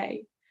that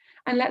today.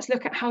 And let's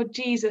look at how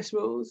Jesus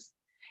rules.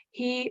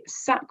 He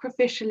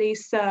sacrificially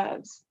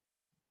serves.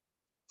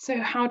 So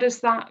how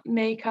does that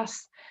make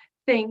us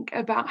think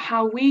about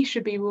how we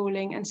should be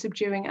ruling and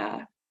subduing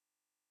Earth.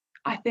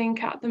 I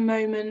think at the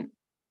moment,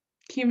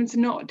 humans are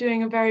not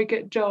doing a very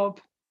good job.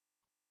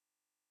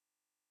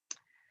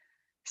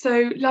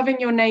 So,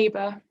 loving your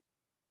neighbour.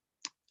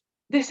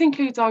 This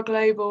includes our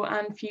global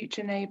and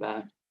future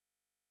neighbour.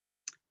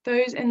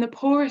 Those in the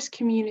poorest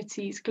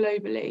communities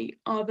globally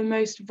are the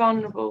most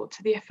vulnerable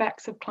to the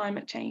effects of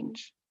climate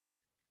change.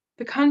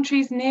 The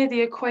countries near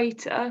the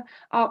equator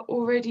are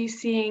already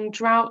seeing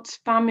drought,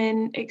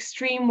 famine,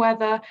 extreme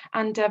weather,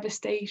 and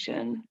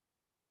devastation.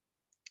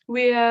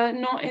 We are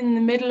not in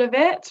the middle of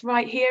it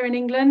right here in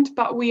England,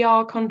 but we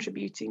are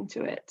contributing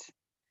to it.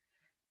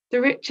 The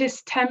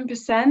richest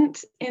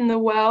 10% in the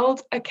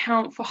world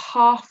account for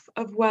half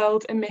of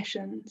world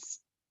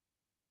emissions.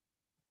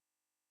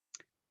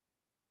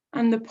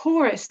 And the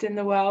poorest in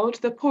the world,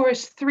 the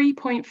poorest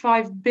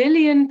 3.5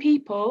 billion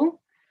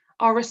people,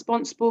 are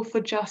responsible for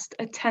just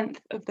 1/10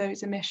 of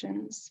those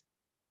emissions.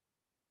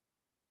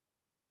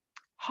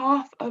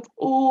 Half of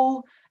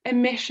all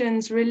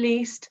emissions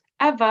released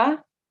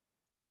ever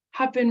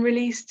have been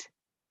released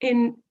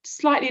in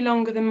slightly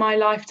longer than my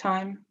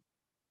lifetime.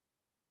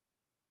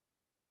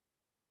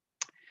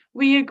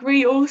 We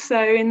agree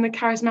also in the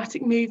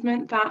charismatic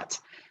movement that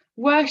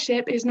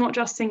worship is not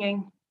just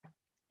singing.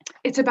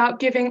 It's about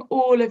giving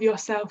all of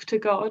yourself to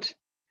God,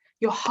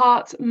 your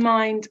heart,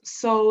 mind,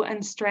 soul,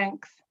 and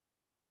strength.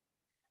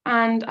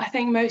 And I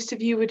think most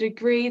of you would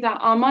agree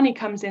that our money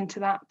comes into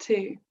that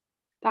too.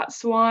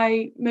 That's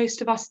why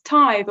most of us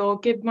tithe or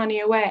give money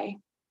away.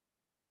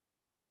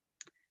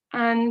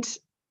 And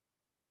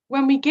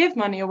when we give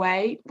money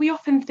away, we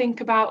often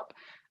think about,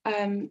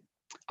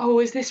 oh,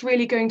 is this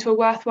really going to a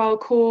worthwhile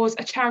cause,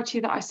 a charity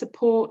that I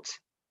support?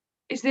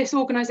 Is this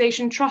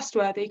organisation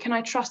trustworthy? Can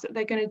I trust that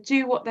they're going to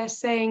do what they're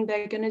saying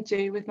they're going to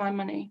do with my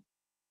money?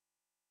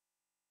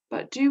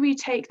 But do we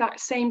take that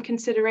same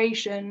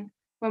consideration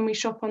when we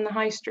shop on the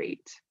high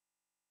street?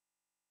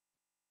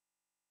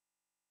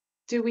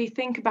 Do we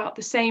think about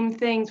the same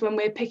things when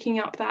we're picking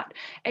up that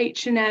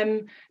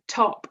H&M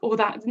top or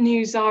that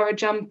new Zara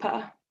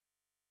jumper?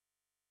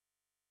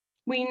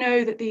 We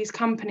know that these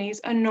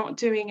companies are not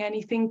doing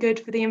anything good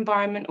for the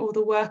environment or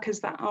the workers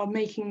that are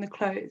making the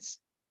clothes.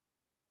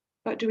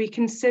 But do we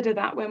consider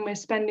that when we're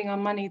spending our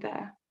money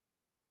there?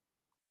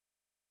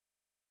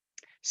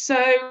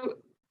 So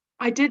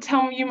I did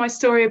tell you my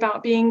story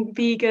about being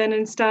vegan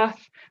and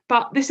stuff,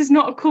 but this is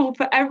not a call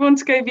for everyone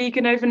to go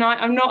vegan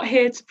overnight. I'm not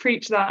here to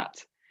preach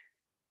that.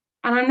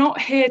 And I'm not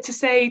here to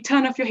say,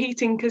 turn off your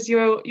heating because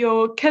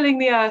you're killing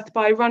the earth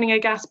by running a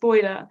gas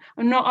boiler.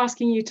 I'm not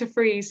asking you to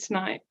freeze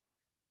tonight.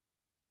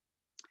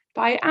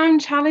 But I am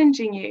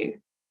challenging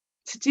you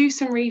to do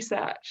some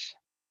research,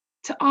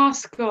 to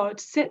ask God,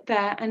 sit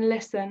there and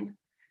listen,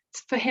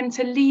 for him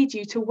to lead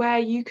you to where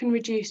you can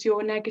reduce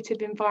your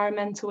negative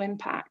environmental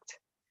impact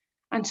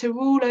and to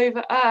rule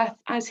over earth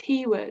as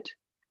he would,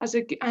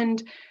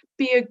 and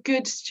be a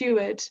good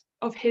steward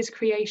of his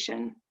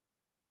creation.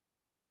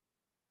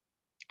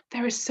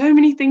 There are so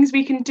many things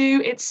we can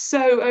do. It's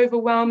so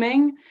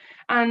overwhelming.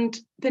 And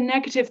the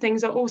negative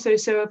things are also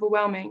so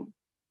overwhelming.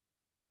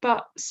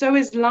 But so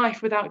is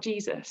life without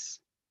Jesus.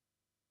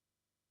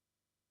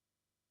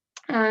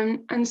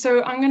 And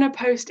so I'm going to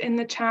post in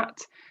the chat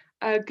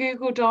a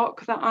Google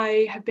Doc that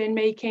I have been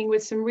making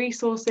with some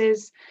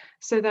resources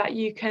so that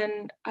you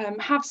can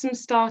have some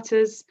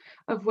starters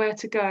of where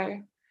to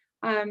go.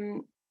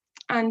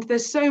 And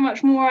there's so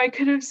much more I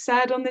could have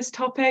said on this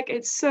topic.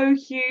 It's so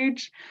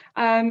huge.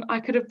 I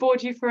could have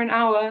bored you for an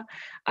hour,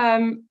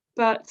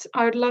 but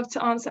I would love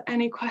to answer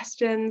any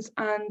questions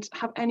and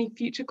have any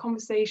future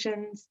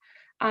conversations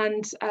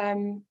and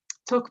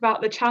talk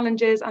about the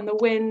challenges and the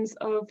wins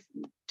of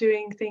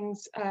doing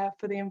things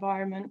for the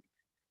environment.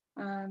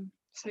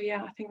 So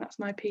yeah, I think that's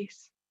my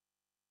piece.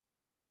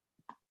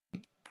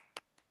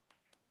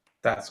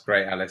 That's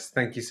great, Alice.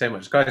 Thank you so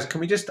much. Guys, can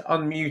we just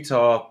unmute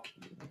our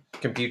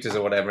computers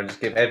or whatever and just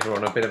give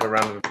everyone a bit of a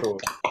round of applause?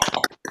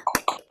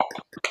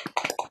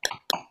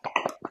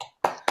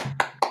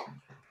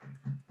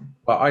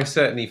 Well, I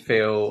certainly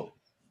feel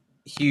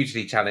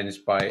hugely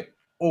challenged by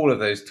all of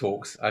those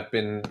talks. I've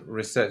been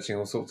researching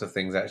all sorts of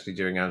things actually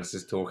during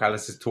Alice's talk.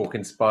 Alice's talk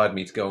inspired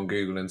me to go on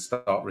Google and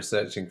start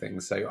researching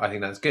things. So I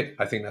think that's good.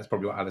 I think that's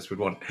probably what Alice would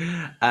want.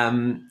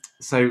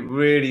 So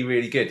really,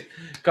 really good.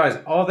 Guys,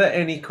 are there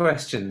any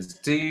questions?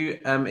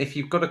 If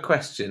you've got a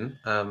question,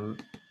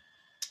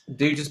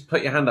 do just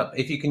put your hand up.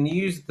 If you can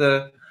use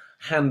the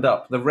hand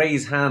up, the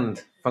raise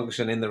hand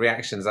function in the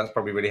reactions, that's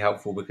probably really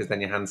helpful because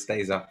then your hand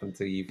stays up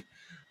until you've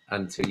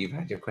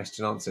had your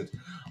question answered.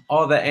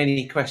 Are there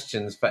any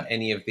questions for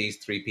any of these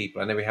three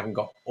people? I know we haven't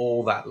got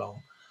all that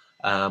long,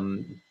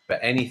 but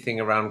anything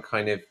around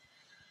kind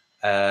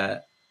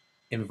of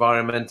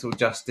environmental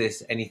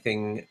justice,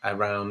 anything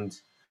around...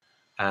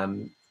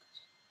 oh,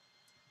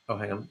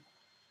 hang on.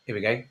 Here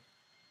we go.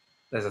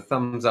 There's a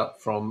thumbs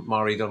up from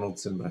Mari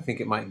Donaldson, but I think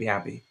it might be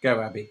Abby. Go,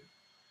 Abby.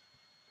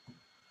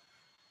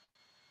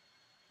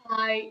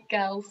 Hi,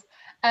 girls.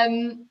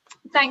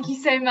 Thank you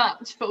so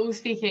much for all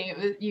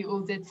speaking. You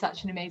all did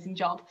such an amazing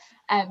job,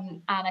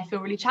 and I feel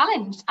really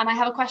challenged. And I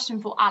have a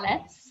question for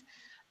Alice.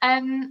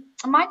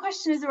 My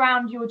question is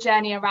around your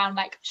journey around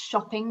like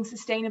shopping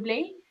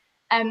sustainably,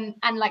 and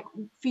like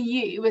for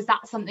you, was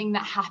that something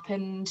that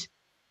happened?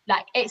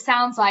 Like, it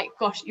sounds like,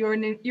 gosh, you're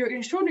an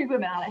extraordinary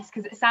woman, Alice,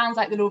 because it sounds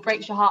like the Lord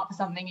breaks your heart for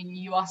something and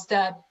you are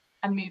stirred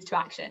and moved to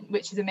action,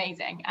 which is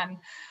amazing. And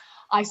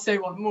I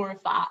so want more of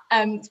that.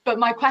 But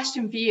my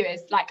question for you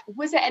is, like,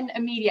 was it an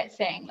immediate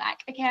thing? Like,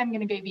 okay, I'm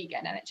going to go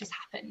vegan, and it just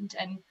happened.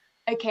 And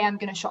okay, I'm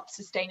going to shop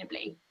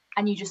sustainably,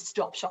 and you just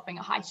stop shopping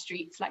at high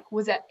streets. Like,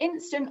 was it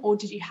instant, or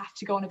did you have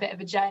to go on a bit of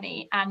a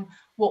journey? And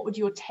what would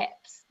your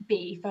tips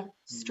be for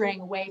straying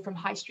away from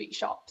high street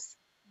shops?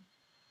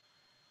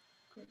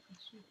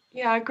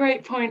 Yeah,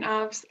 great point,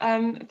 Abs.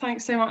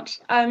 Thanks so much.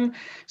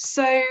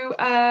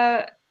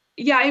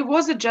 Yeah, it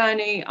was a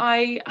journey.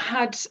 I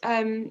had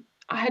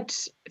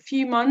a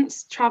few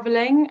months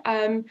traveling,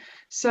 and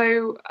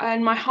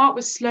my heart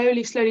was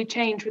slowly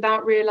changed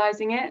without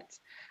realizing it.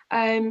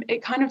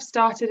 It kind of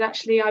started,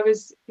 actually, I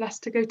was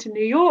blessed to go to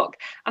New York,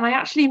 and I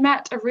actually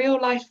met a real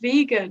life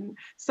vegan,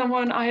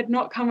 someone I had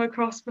not come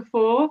across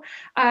before.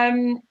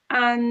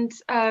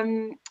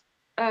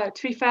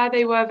 To be fair,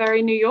 they were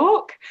very New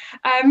York,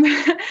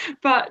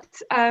 but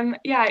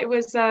yeah, it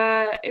was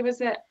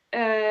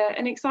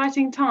an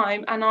exciting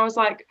time, and I was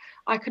like,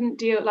 I couldn't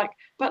deal, like,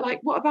 but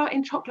like, what about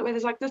in chocolate where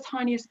there's like the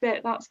tiniest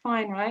bit? That's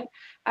fine, right?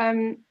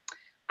 In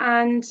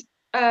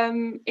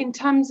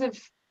terms of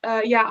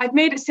yeah, I've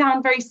made it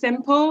sound very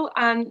simple,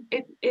 and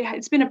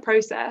it's been a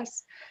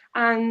process,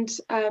 and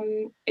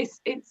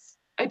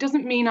it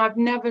doesn't mean I've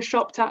never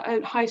shopped at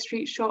a high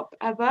street shop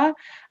ever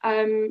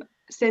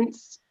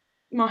since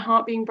my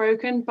heart being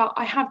broken, but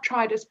I have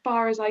tried as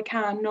far as I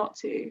can not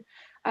to.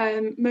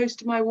 Most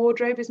of my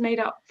wardrobe is made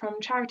up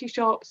from charity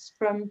shops,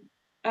 from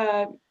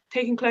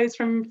taking clothes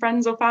from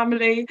friends or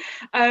family,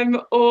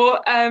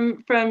 or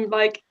from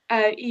like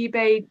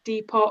eBay,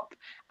 Depop,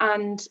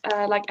 and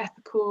like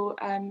ethical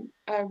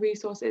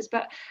resources.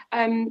 But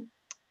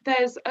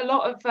there's a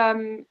lot of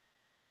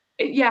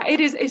yeah,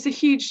 it's a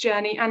huge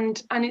journey,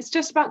 and it's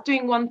just about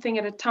doing one thing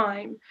at a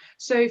time.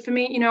 So for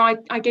me, you know,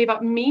 I gave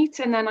up meat,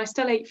 and then I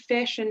still ate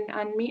fish and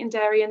meat and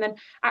dairy, and then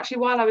actually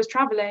while I was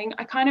traveling,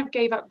 I kind of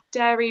gave up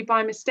dairy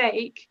by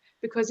mistake,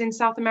 because in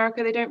South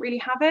America they don't really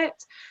have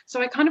it.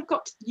 So I kind of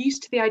got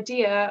used to the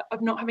idea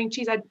of not having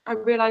cheese. I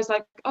realized,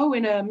 like, oh,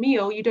 in a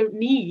meal you don't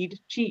need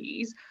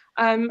cheese,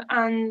 and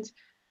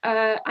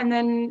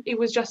then it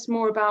was just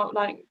more about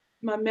like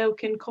my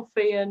milk and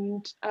coffee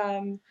and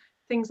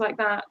things like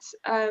that,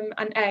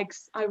 and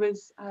eggs. I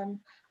was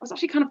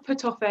actually kind of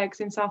put off eggs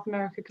in South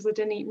America because I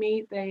didn't eat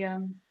meat.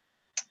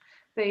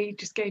 They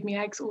just gave me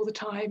eggs all the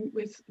time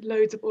with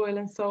loads of oil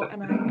and salt,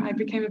 and I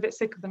became a bit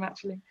sick of them,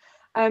 actually.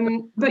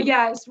 But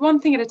yeah, it's one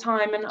thing at a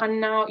time, and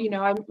now, you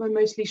know, I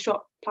mostly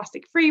shop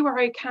plastic free where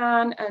I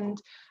can,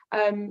 and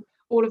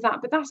all of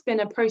that. But that's been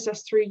a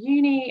process through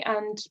uni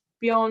and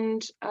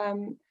beyond.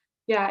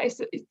 Yeah,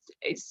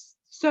 it's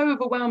so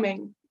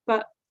overwhelming,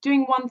 but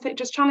doing one thing,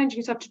 just challenging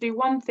yourself to do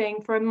one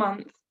thing for a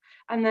month,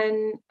 and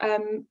then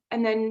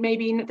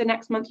maybe the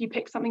next month you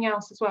pick something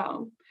else as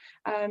well.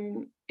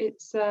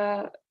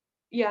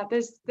 Yeah,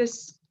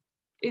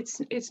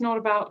 it's not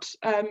about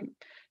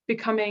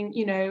becoming,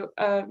 you know,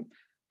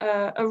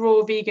 a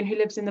raw vegan who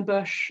lives in the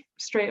bush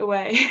straight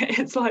away.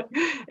 It's like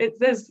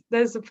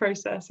there's a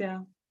process. Yeah.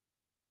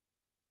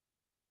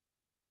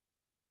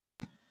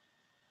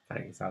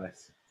 Thanks,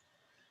 Alice.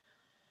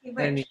 Hey,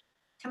 Rich,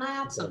 can I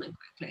add something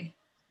quickly?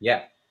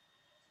 Yeah.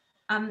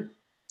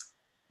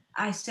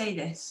 I say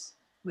this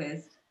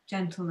with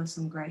gentleness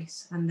and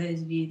grace, and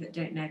those of you that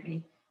don't know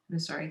me, I'm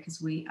sorry,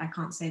 because I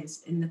can't say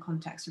this in the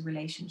context of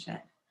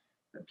relationship,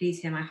 but please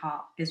hear my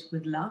heart is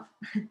with love.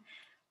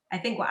 I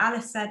think what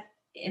Alice said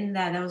in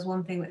there was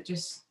one thing that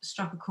just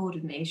struck a chord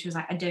with me. She was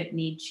like, I don't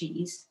need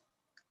cheese.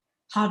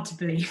 Hard to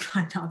believe.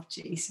 I love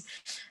cheese.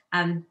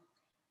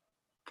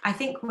 I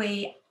think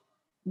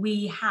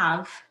we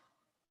have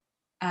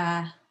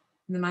in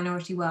the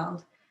minority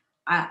world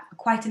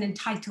quite an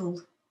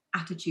entitled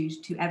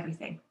attitude to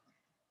everything.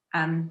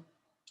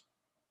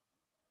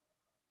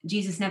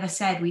 Jesus never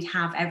said we'd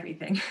have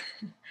everything.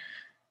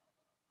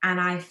 And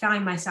I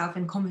find myself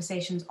in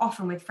conversations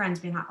often with friends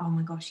being like, oh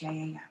my gosh,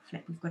 yeah,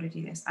 Flip, we've got to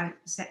do this. I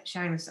was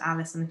sharing this with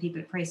Alice and the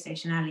people at Praise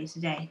Station earlier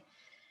today.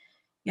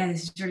 Yeah,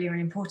 this is really,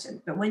 really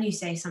important. But when you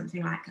say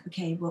something like,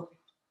 okay, well,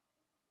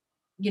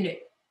 you know,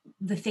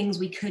 the things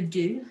we could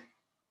do,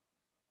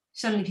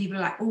 suddenly people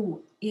are like,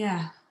 oh,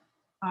 yeah,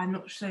 I'm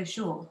not so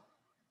sure.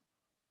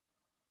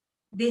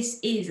 This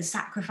is a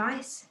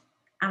sacrifice,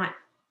 and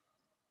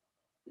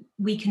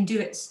we can do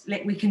it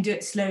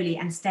slowly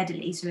and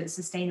steadily so it's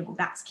sustainable.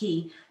 That's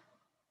key.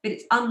 But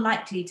it's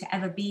unlikely to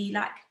ever be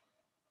like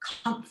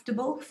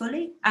comfortable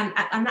fully. And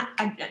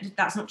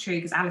that's not true,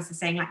 because Alice is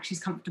saying like she's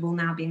comfortable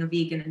now being a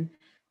vegan, and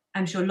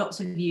I'm sure lots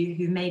of you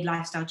who've made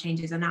lifestyle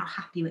changes are now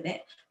happy with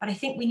it. But I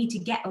think we need to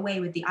get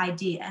away with the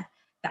idea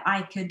that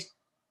I could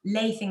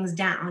lay things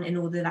down in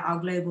order that our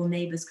global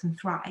neighbours can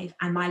thrive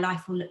and my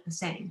life will look the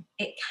same.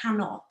 It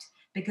cannot,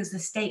 because the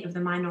state of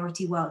the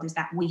minority world is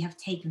that we have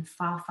taken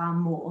far, far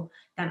more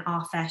than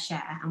our fair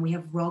share, and we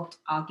have robbed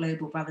our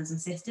global brothers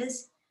and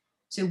sisters.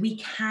 So we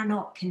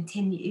cannot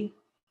continue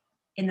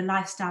in the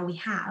lifestyle we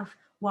have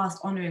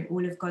whilst honouring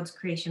all of God's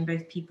creation,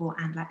 both people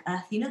and like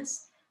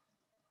earthiness.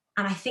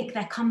 And I think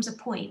there comes a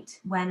point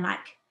when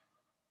like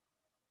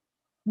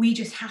we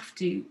just have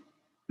to,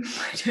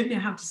 I don't know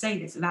how to say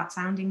this without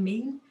sounding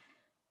mean.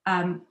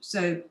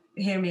 So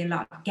hear me in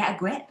love, get a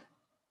grip.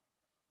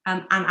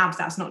 And Abs,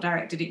 that's not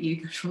directed at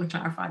you. I just want to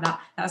clarify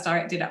that. That's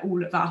directed at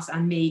all of us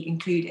and me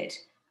included.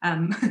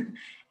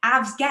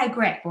 Abs, get a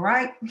grip, all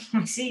right?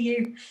 I see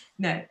you.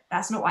 No,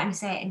 that's not what I'm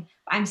saying.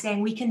 But I'm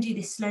saying we can do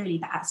this slowly,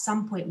 but at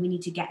some point we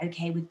need to get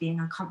okay with being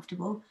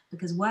uncomfortable,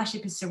 because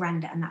worship is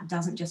surrender, and that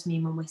doesn't just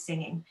mean when we're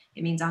singing.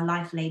 It means our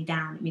life laid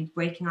down. It means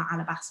breaking our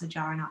alabaster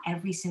jar in our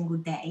every single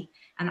day.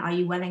 And are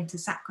you willing to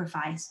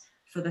sacrifice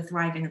for the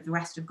thriving of the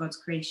rest of God's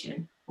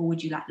creation, or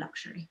would you like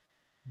luxury?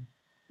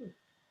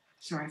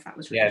 Sorry if that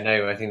was rude. Yeah,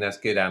 no, I think that's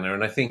good, Anna.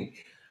 And I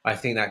think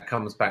that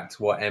comes back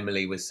to what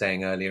Emily was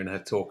saying earlier in her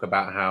talk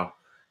about how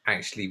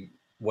actually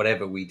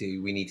whatever we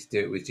do, we need to do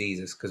it with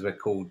Jesus, because we're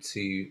called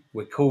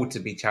to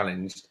be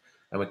challenged,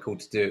 and we're called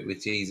to do it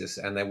with Jesus,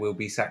 and there will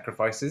be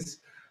sacrifices.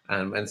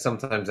 And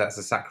sometimes that's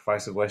a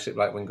sacrifice of worship,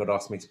 like when God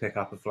asked me to pick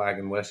up a flag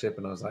and worship,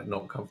 and I was like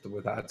not comfortable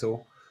with that at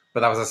all. But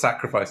that was a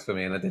sacrifice for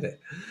me, and I did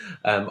it.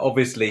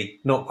 Obviously,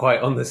 not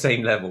quite on the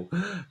same level,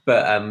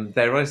 but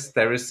there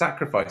is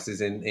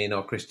sacrifices in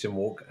our Christian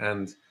walk,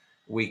 and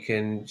we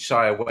can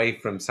shy away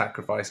from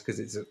sacrifice because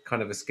it's a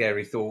kind of a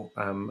scary thought,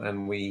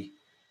 and we're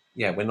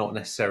not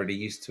necessarily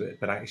used to it.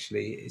 But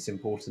actually, it's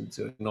important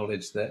to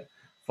acknowledge that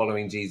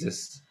following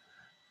Jesus,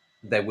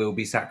 there will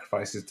be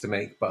sacrifices to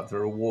make, but the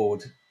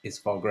reward is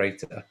far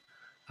greater,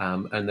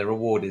 and the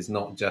reward is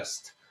not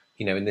just,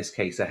 in this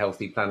case, a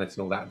healthy planet and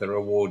all that. The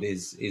reward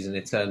is an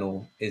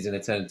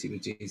eternity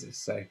with Jesus.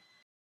 So